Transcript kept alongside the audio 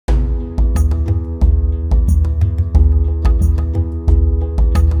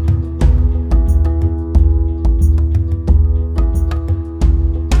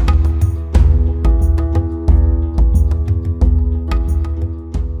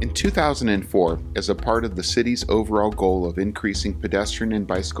2004, as a part of the city's overall goal of increasing pedestrian and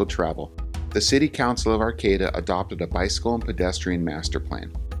bicycle travel, the City Council of Arcata adopted a bicycle and pedestrian master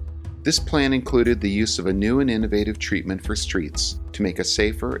plan. This plan included the use of a new and innovative treatment for streets to make a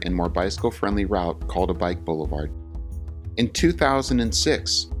safer and more bicycle-friendly route called a bike boulevard. In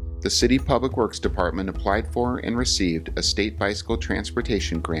 2006, the City Public Works Department applied for and received a state bicycle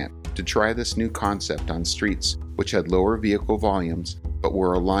transportation grant to try this new concept on streets which had lower vehicle volumes but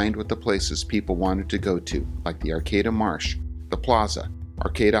were aligned with the places people wanted to go to, like the Arcata Marsh, the Plaza,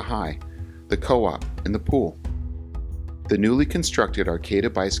 Arcata High, the Co-op, and the pool. The newly constructed Arcata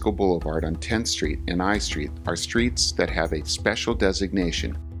Bicycle Boulevard on 10th Street and I Street are streets that have a special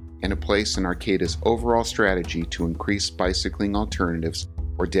designation and a place in Arcata's overall strategy to increase bicycling alternatives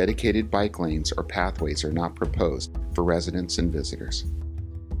where dedicated bike lanes or pathways are not proposed for residents and visitors.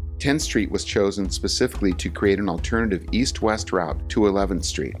 10th Street was chosen specifically to create an alternative east-west route to 11th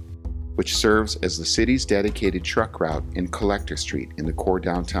Street, which serves as the city's dedicated truck route in Collector Street in the core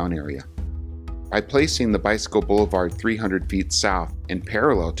downtown area. By placing the Bicycle Boulevard 300 feet south and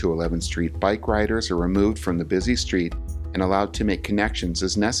parallel to 11th Street, bike riders are removed from the busy street and allowed to make connections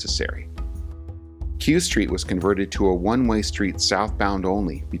as necessary. Q Street was converted to a one-way street southbound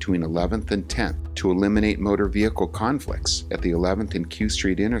only between 11th and 10th to eliminate motor vehicle conflicts at the 11th and Q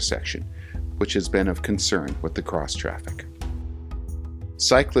Street intersection, which has been of concern with the cross traffic.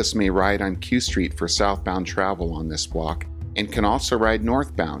 Cyclists may ride on Q Street for southbound travel on this block and can also ride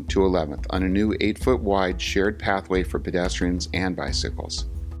northbound to 11th on a new 8-foot wide shared pathway for pedestrians and bicycles.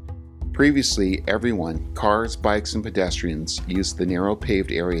 Previously, everyone, cars, bikes, and pedestrians, used the narrow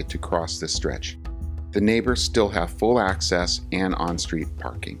paved area to cross this stretch. The neighbors still have full access and on-street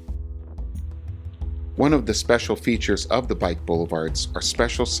parking. One of the special features of the bike boulevards are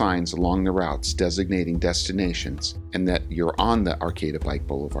special signs along the routes designating destinations and that you're on the Arcata Bike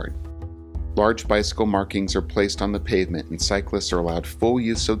Boulevard. Large bicycle markings are placed on the pavement and cyclists are allowed full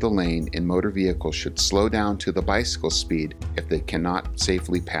use of the lane, and motor vehicles should slow down to the bicycle speed if they cannot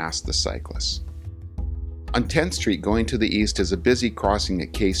safely pass the cyclists. On 10th Street going to the east is a busy crossing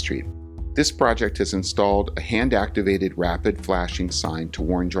at K Street. This project has installed a hand-activated rapid flashing sign to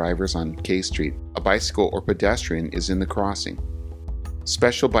warn drivers on K Street a bicycle or pedestrian is in the crossing.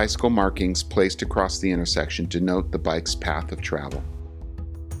 Special bicycle markings placed across the intersection denote the bike's path of travel.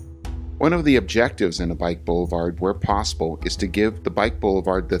 One of the objectives in a bike boulevard, where possible, is to give the bike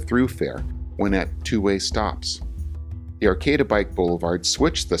boulevard the throughfare when at two-way stops. The Arcata Bike Boulevard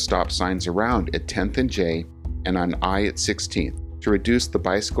switched the stop signs around at 10th and J and on I at 16th to reduce the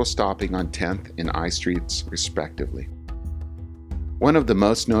bicycle stopping on 10th and I Streets respectively. One of the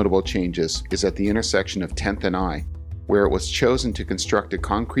most notable changes is at the intersection of 10th and I, where it was chosen to construct a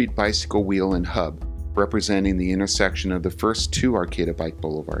concrete bicycle wheel and hub representing the intersection of the first two Arcata Bike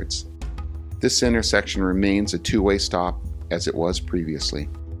Boulevards. This intersection remains a two-way stop as it was previously.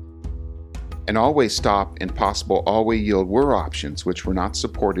 An all-way stop and possible all-way yield were options which were not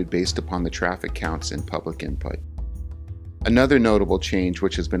supported based upon the traffic counts and public input. Another notable change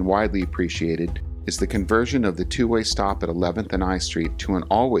which has been widely appreciated is the conversion of the two-way stop at 11th and I Street to an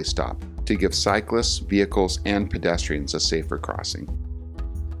all-way stop to give cyclists, vehicles, and pedestrians a safer crossing.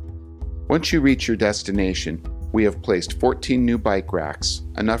 Once you reach your destination, we have placed 14 new bike racks,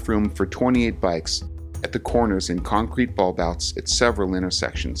 enough room for 28 bikes, at the corners in concrete bulb outs at several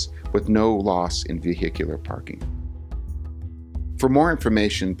intersections, with no loss in vehicular parking. For more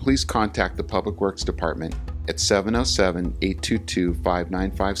information, please contact the Public Works Department at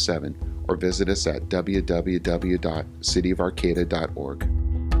 707-822-5957 or visit us at www.cityofarcata.org.